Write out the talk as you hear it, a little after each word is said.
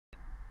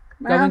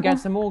Go and get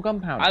some more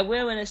gunpowder. I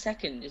will in a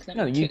second. Just let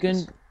me you check can.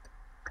 this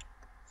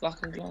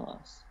fucking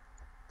glass.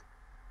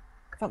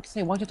 Fuck's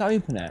sake, why did I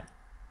open it?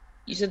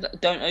 You said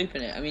don't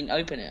open it. I mean,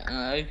 open it, and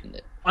I opened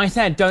it. I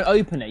said don't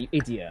open it, you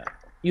idiot.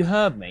 You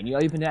heard me, and you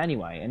opened it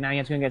anyway, and now you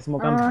have to go and get some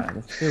more gunpowder.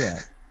 Let's do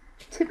it.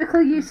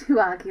 Typical you two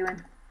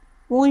arguing.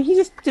 Well, he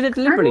just did it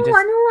deliberately.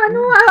 I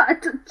know.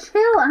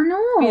 Chill, I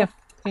know. Be a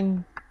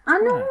fucking... I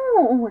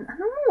know.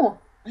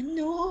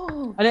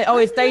 And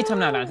it's daytime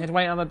now, so you have to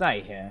wait another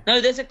day here.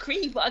 No, there's a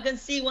creeper. I can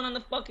see one on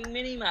the fucking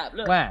mini map.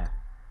 Look. Where?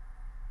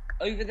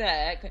 Over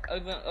there,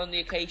 over on the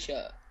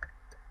acacia.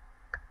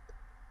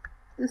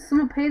 There's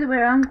some up here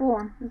where I'm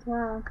going as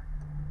well.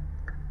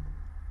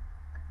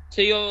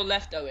 To your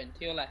left, Owen.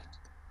 To your left.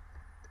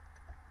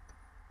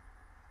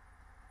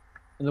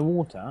 In the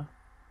water?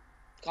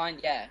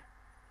 Yeah.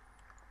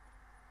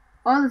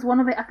 Oh, there's one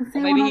over here. I can see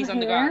Or one maybe over he's on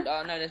the here. ground.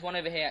 Oh no, there's one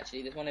over here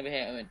actually. There's one over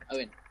here,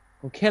 Owen.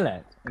 We'll kill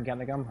it and get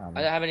the gunpowder.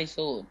 I don't have any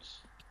swords.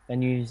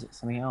 Then use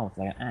something else,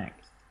 like an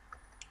axe.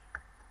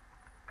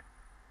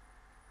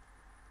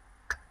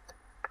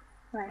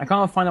 Right. I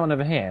can't find that one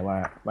over here.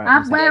 Where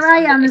I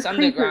am. It's There's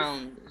creepers.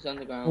 underground. It's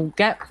underground. Well,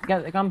 get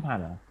the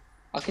gunpowder.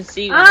 I can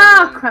see one.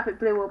 Ah, crap! It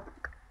blew up.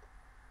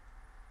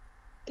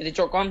 Did it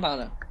drop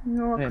gunpowder?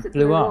 No, Yeah, 'cause it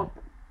blew blew up.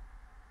 up.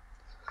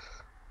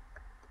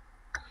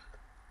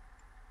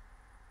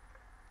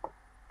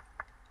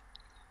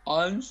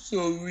 I'm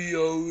sorry,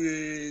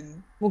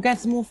 Owen. We'll get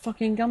some more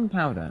fucking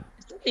gunpowder.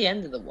 It's not the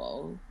end of the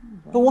world.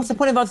 But what's the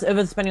point of us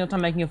spending your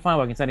time making a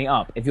firework and setting it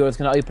up if you're just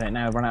going to open it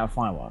now and run out of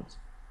fireworks?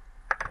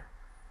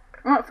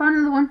 Alright, find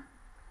another one.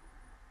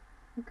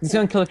 He's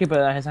going to kill a creeper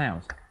at his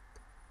house.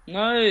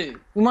 No,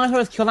 We might as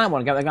well just kill that one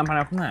and get the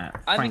gunpowder from that.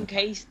 I've Frank.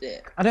 encased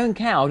it. I don't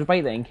care, I'll just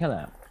bait it and kill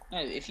it. No,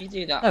 if you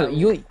do that. No, I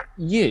will-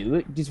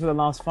 you just for the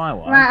last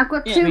firework. Right, I've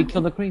got Yeah, We two.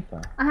 kill the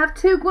creeper. I have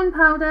 2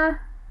 gunpowder.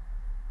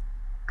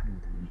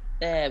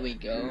 There we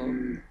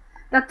go.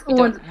 That's You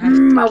don't Owen's. have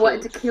to I kill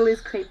wanted to kill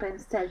his creeper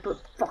instead, but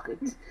fuck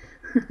it.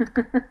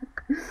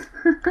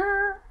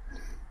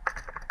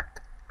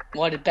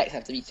 Why did Bex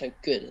have to be so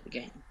good at the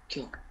game?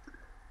 Cool.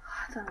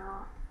 I don't know.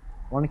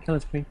 I want to kill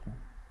this creeper.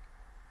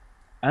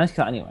 And let's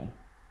kill it anyway.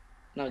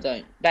 No,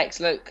 don't. Bex,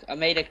 look, I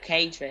made a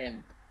cage for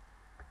him.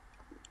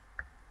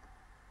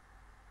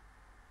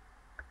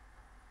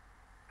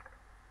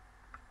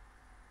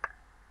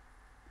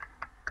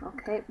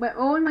 Okay, where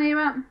Owen, where you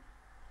at?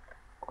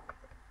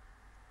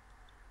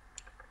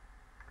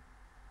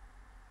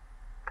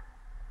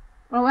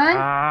 Owen?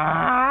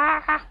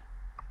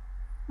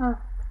 Oh.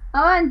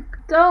 Owen,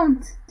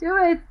 don't do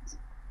it.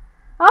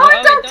 Owen,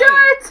 Owen, don't do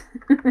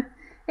it.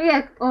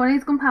 Here, Owen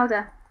needs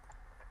gunpowder.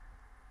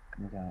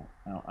 Okay,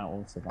 I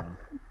will survive.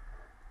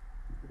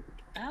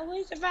 I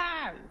will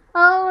survive.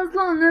 Oh, as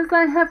long as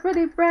I have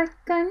ready breath,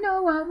 I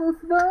know I will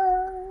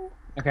survive.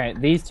 Okay,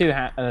 these two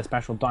are the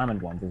special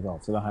diamond ones as well,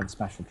 so they'll have a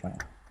special tray.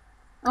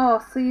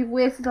 Oh, so you've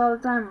wasted all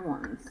the diamond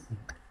ones.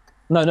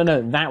 No,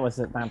 that was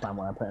that diamond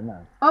one I put in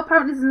there. Oh,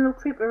 apparently there's a little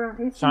creeper around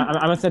here. So I'm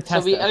going to test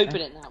So we it. okay?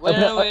 open it now.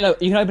 Open Wait, it, no,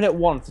 you can open it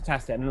once to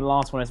test it, and then the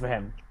last one is for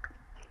him.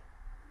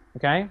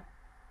 Okay?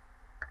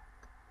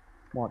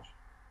 Watch.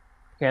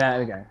 Okay, there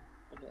we go.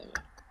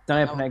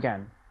 Don't open it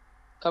again.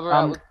 Cover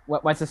out.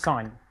 Where's the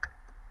sign?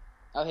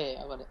 Oh, here,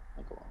 I got it.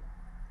 I got one.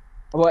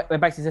 Oh, wait,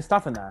 Bex, is there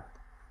stuff in there?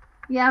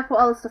 Yeah, I put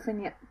all the stuff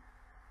in yet.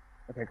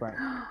 Okay, great.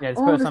 Yeah, just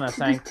Oh, put a there's sign there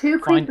saying, there's 2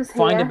 creepers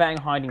find here. a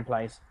better hiding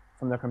place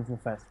from the Crimson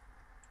Fist.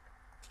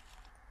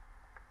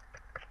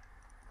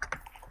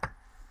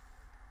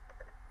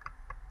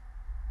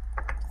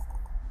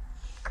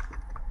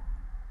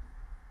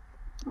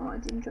 Oh, I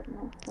didn't drop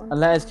no one. And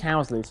let his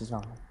cows loose as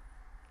well.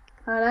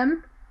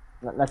 Adam?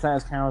 Let's let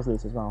his cows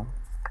loose as well.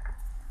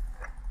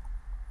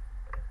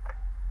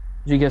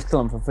 You just kill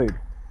them for food.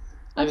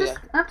 There we go.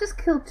 I've just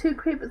killed 2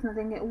 creepers and I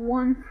didn't get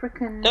 1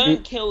 frickin'.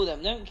 Don't kill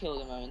them,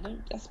 Owen.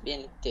 Don't just be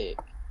a dick.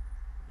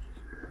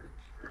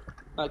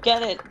 Oh,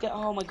 get it.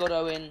 Oh my god,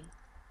 Owen.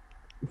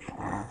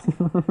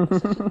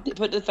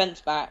 Put the fence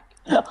back.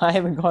 I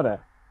haven't got it.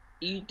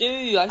 You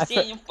do. I see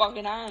it in your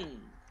fucking hand.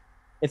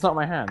 It's not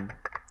my hand.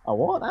 Oh,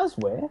 what? That was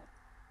weird.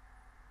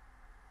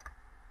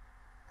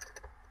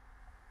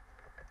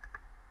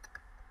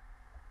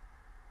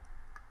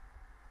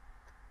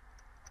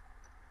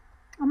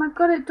 Oh my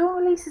god, it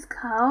don't release his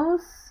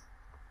cows.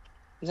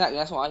 Exactly,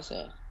 that's what I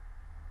said.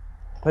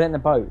 Put it in the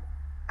boat.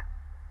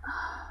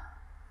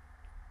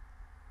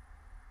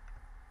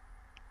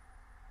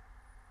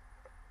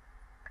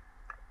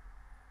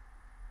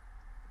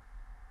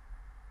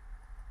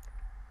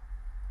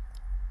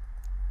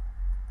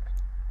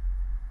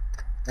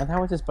 And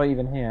how is this boat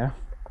even here?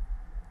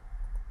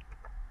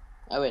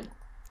 Owen.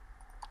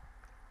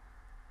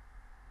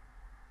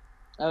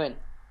 Owen,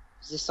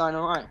 is this sign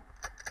alright?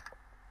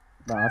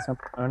 Right,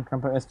 I'm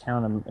gonna put this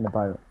cow in a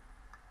boat.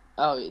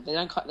 Oh, they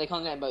can't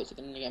get in boats. They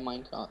can only get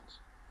minecarts.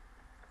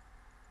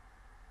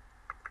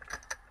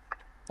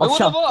 Oh, Wait, what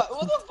shut- the fuck?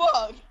 What the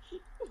fuck?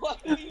 Why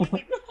are you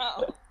in the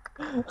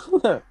ground?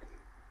 Look.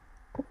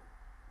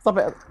 Stop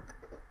it.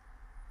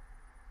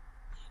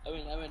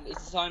 Owen, is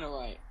the sign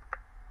alright?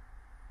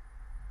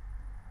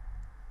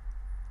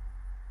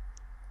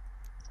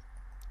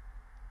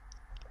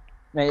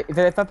 Mate,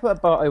 if I put a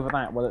boat over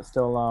that, will it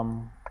still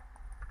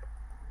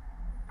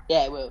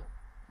Yeah, it will.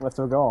 will it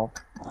still go off?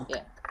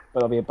 Yeah. But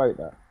there'll be a boat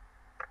there.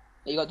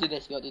 You gotta do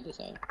this. You gotta do this.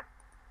 Owen.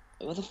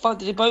 Wait, where the fuck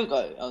did the boat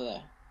go? Oh,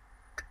 there.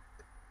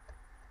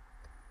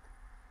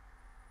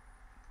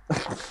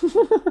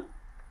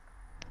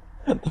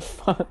 What the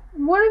fuck?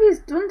 What have you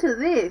done to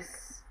this?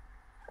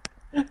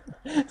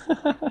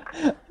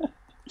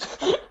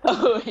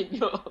 Oh,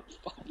 you're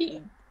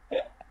fucking.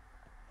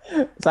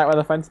 Is that where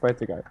the fence is supposed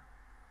to go?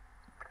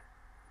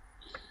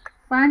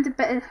 Find a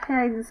better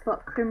hiding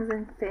spot,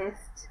 Crimson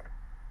Fist.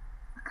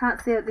 I can't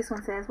see what this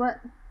one says. What?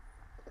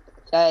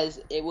 Says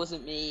it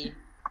wasn't me,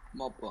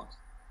 mob boss.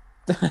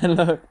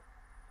 Look,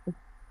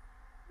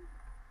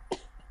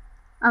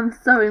 I'm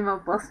sorry, my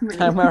boss me.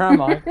 and where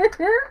am I?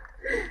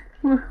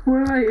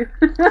 Where are you?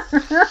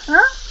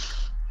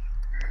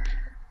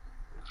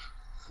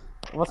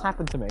 What's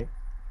happened to me?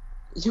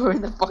 You're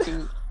in the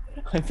fucking.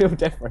 I feel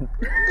different.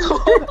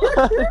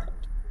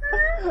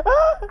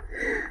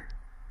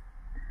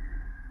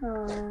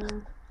 Oh.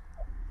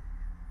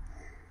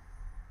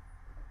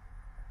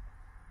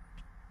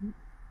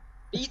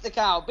 Beat the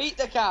cow! Beat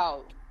the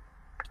cow!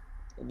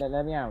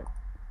 Let me out.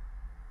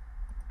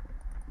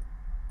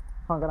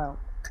 Can't get out.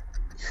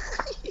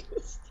 You're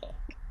stuck.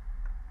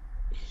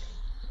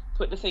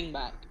 Put the thing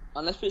back.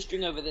 And let's put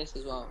string over this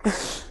as well.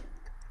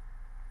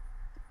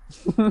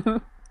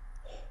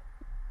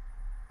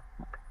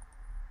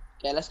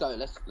 Okay, let's go.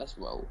 Let's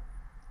roll.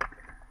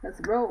 Let's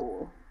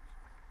roll.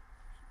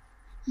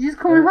 You just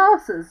calling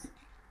horses?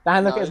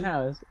 Dan, look at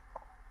No. his house.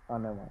 Oh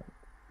no, man.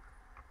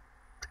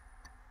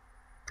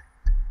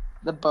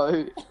 The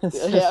boat. It's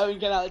Yeah, just- Owen,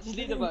 get out. Just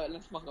leave the boat and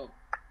let's fuck off.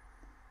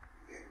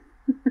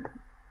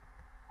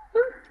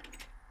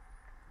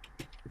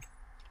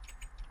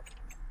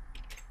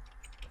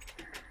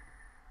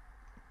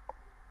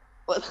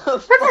 What the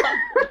fuck?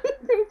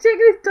 Check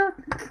his dog.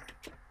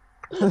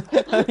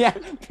 Yeah,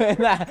 put it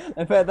there.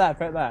 Put it there.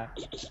 Put it there.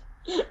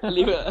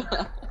 Leave it.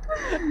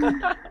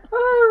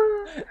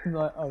 Oh, I'm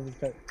like, oh, just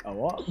go. Oh,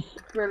 what?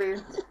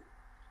 brilliant.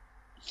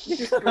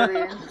 Just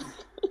brilliant.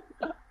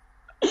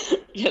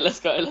 Yeah, let's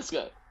go. Let's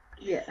go.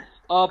 Yeah.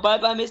 Oh, bye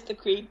bye, Mr.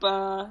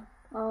 Creeper.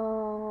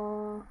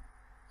 Oh.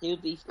 He'll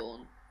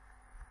despawn.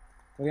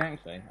 Well,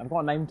 actually, I've got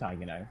a name tag,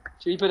 you know.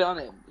 Should we put it on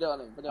him? Put it on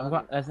him. Put it I've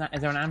on got.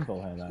 Is there an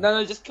anvil here, though? him.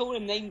 No, just call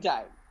him name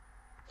tag.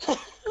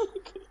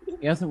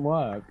 It doesn't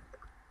work.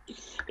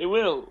 It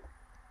will.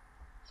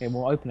 Okay,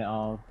 we'll open it.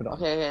 I'll put it on.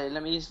 Okay,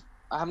 let me just.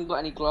 I haven't got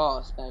any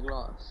glass, spare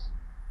glass.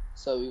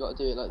 So we got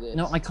to do it like this.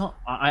 No, I can't.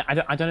 I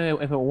don't know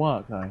if it'll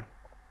work though.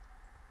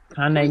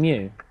 Can I name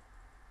you?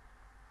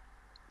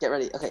 Get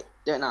ready. Okay,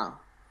 do it now.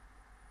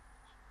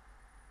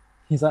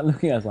 He's like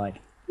looking at us like,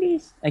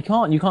 please. I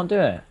can't. You can't do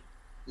it.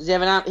 Does he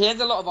have an he has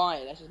a lot of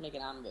iron. Let's just make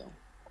an anvil.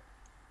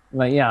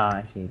 Like, yeah,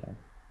 actually, you do.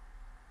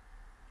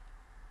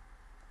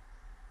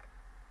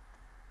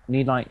 You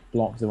need like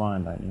blocks of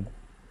iron, don't you?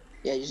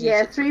 Yeah, you just Yeah,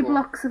 need 3 64.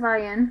 blocks of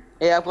iron.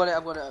 Yeah, I've got it.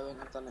 Owen.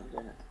 I've done it. I'm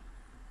doing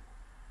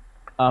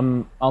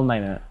it. I'll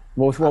name it.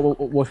 What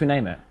should we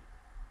name it?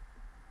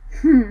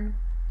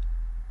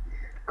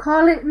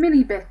 Call it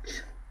Mini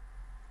Bitch.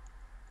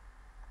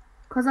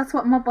 Because that's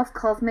what my boss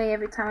calls me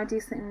every time I do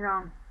something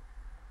wrong.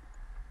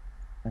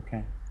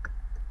 Okay.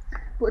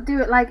 But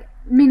do it like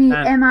Mini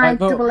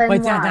M-I-double-N-Y.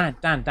 Wait,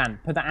 Dan,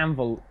 put the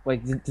anvil.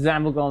 Wait, does the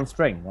anvil go on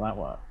string? Will that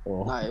work?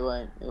 Or No, it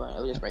won't. It won't.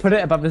 It'll just break. put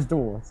it above his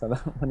door so that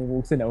when he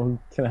walks in, it will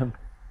kill him.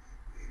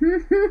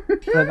 Put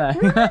it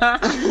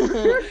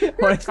there.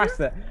 Or he smashes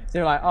it. So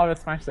you're like, oh,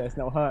 let's smash this, and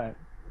it'll hurt.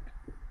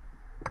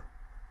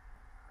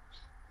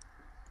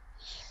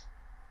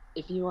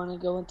 If you wanna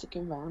go and take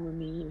a round with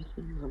me,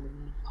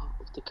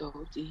 with the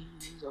goldies,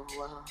 oh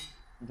wow.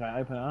 Okay,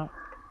 open it up.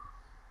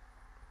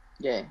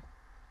 Yeah.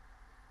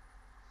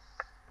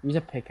 Use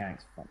a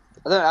pickaxe. Fuck.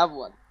 I don't have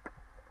one.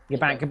 Get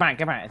back.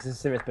 It's a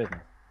serious business.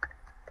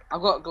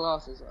 I've got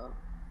glasses. Oh.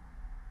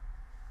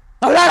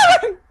 Oh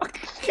no!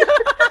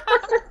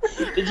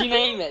 Did you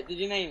name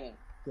it?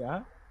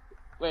 Yeah.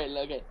 Wait,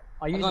 look, okay.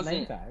 I use a can't see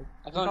name it. tag.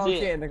 I You can't see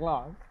see it. it in the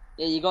glass.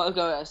 Yeah, you gotta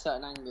go at a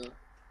certain angle.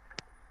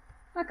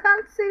 I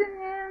can't see the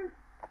name.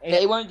 Yeah,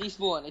 it won't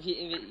despawn if it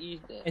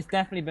used it. It's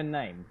definitely been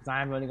named because I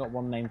have only got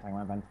one name tag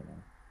when I've entered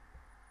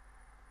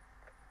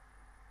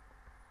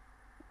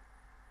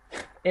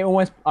it. It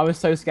almost. I was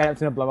so scared it was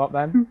gonna blow up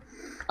then.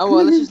 Oh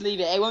well, let's just leave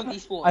it. It won't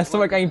despawn. I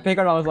saw it getting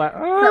bigger and I was like, Is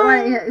that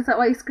why, oh. is that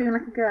why you scream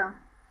like a girl?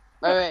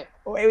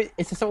 Wait.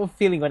 It's a sort of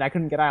feeling when I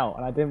couldn't get out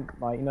and I didn't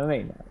like, you know what I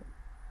mean?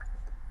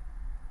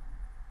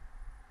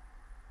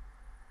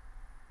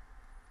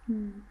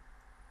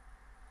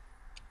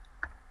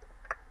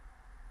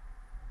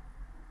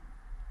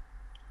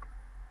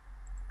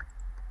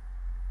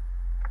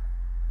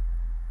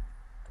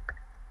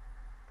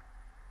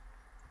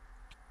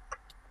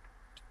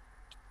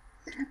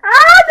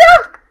 Ah,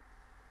 no!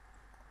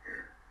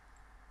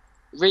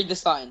 Read the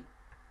sign.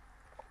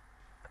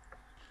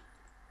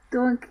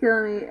 Don't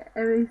kill me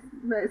every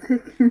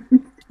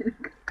second.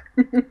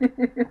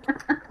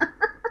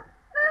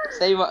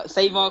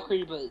 Save our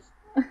creepers.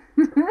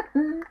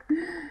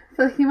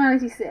 For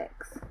humanity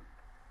 6.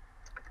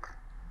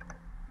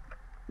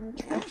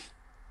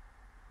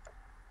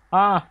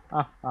 Ah.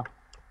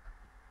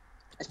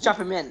 Let's trap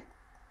him in.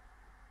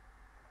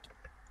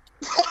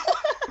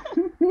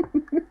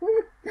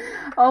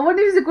 I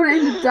wonder if he's going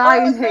to end up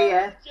dying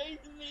here.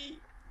 Chasing me.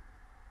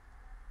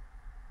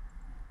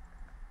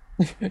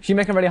 She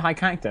make a really high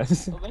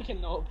cactus. I'll make a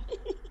knob.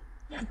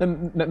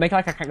 Then make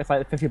like a cactus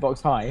like 50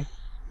 blocks high.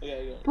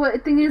 Okay. But the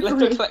thing is, Let's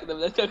go collect them.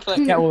 Let's go collect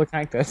He- Get them. all the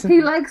cactus.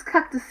 he likes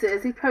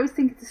cactuses. He probably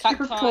thinks it's a strip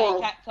of pole.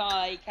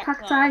 Cacti.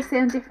 Cacti,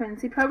 same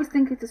difference. He probably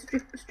thinks it's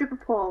a strip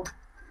of pole.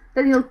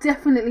 Then he'll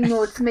definitely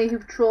know it's me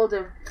who've trolled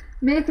him.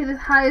 Make it as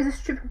high as a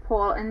strip of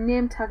pole and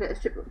name tag it a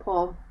strip of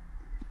pole.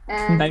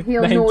 And Name-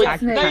 he'll name know tag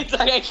it's me. No, it's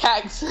like a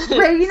cactus.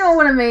 Well, you know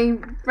what I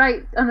mean.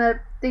 Right on a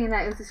thing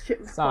that it was a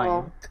strip of Sign.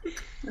 pole.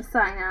 A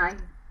sign, aye.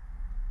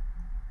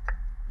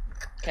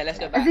 Okay, let's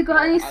go back. Has he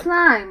got any I'll-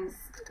 slimes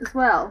as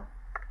well?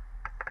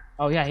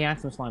 Oh yeah, he had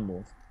some slime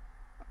balls.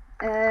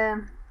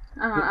 Hang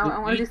on, I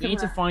want to do You need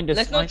to something. find a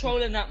Let's slime. not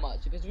troll him that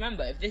much, because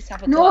remember, if this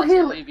happened No, to us,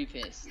 he'll- he'll be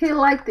pissed. He'll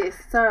like this.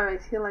 It's alright.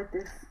 He'll like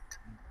this.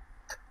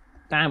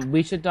 Damn,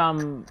 we should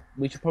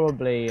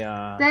probably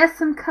There's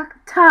some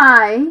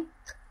cacti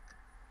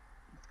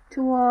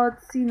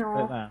towards, you put it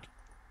know. there.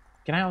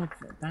 Get out of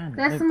the damn.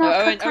 There's no- some more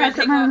Owen, cacti take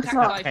that our man cacti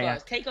slot. Okay, yeah.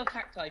 first. Take our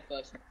cacti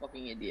first, you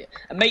fucking idiot.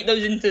 And make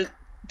those into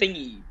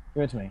thingy.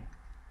 Give it to me.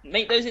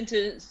 Make those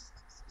into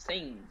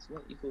things.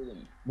 What do you call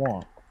them?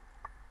 What?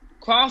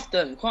 Craft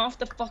them. Craft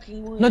the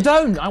fucking wood. No,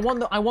 don't! I want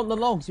the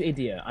logs, you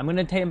idiot. I'm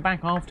gonna take them back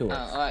afterwards.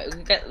 Oh, alright, we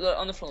can get look,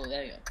 on the floor.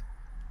 There you go.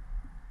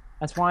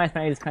 That's why I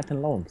made this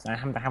collecting logs. I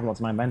happen to have lots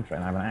in my inventory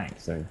and I have an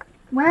axe, so.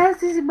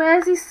 Where's his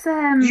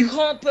You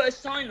can't put a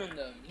sign on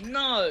them.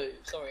 No.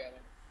 Sorry,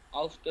 Owen.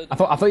 I'll go.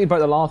 I thought you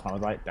broke the last one. I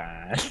was like,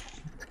 Dad.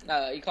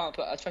 No, you can't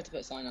put. I tried to put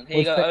a sign on. Here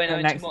you Well, go, put Owen. the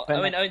Owen, next- two more. put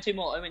Owen, next- Owen, two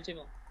more. Owen, two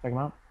more. Check them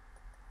out.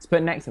 Just put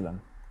it next to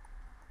them.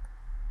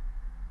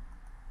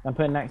 Then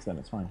put it next to them.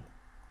 It's fine.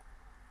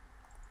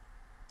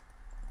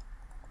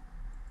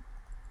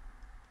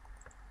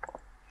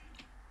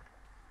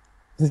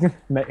 This is gonna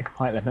make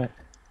height limit.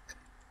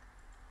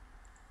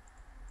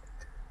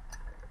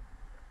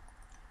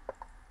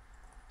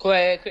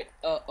 Quick.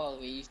 Oh,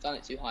 you've done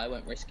it too high. I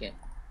won't risk it.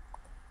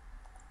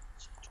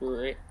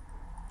 Screw it.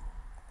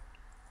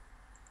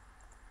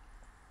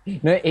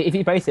 No, if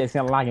you base it, it's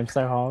gonna lag him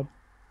so hard.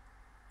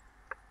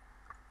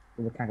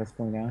 All the cactus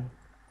falling down.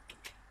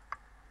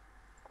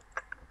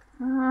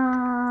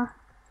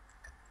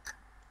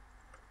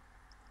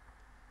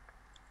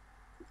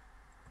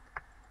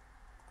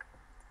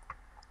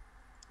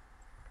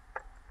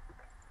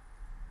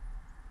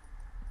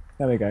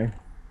 There we go.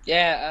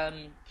 Yeah.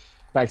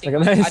 Bex, I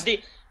look at this.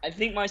 I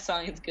think my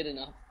sign's good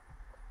enough.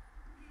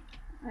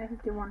 I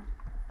have to one.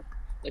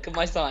 Look at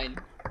my sign.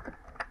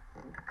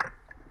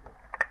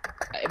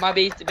 It might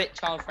be a bit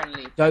child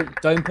friendly.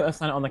 Don't put a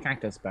sign on the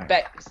cactus, Bex.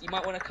 Bex, you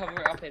might want to cover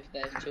it up if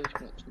there's children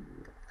watching.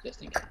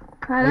 Just in case.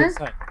 What Pardon? does it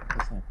say? What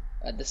does it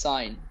say? The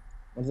sign.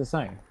 What does it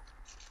say?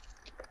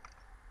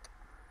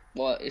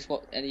 What is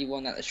what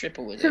anyone at the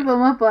stripper would do. Triple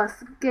my boss.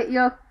 Get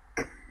your.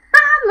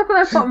 Look what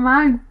I put on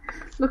mine.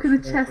 Look at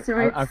the chest and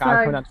read the I'll put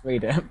sign. out to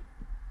read it.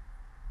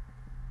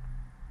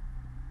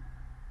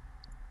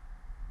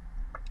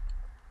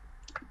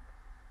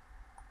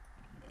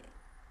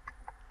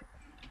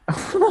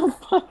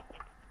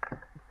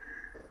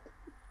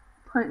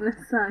 Pointless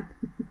sign.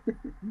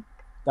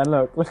 Then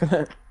look at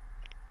it.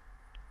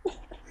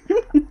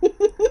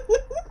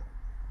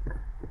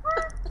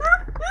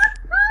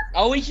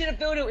 Oh, we should have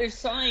built it with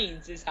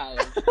signs, this house.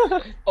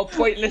 Or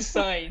pointless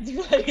signs.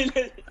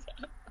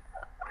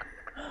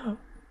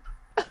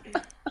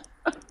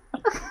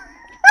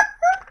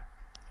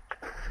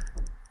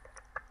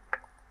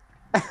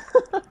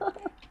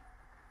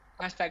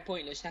 Hashtag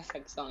pointless,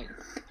 hashtag sign.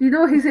 You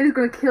know he said he's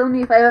going to kill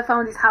me if I ever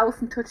found his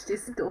house and touched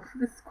his stuff.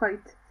 This is quite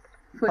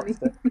funny.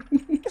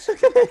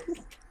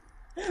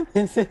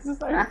 This is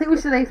so I think we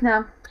should leave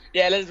now.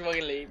 Yeah, let's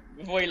fucking leave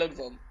before he logs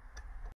on.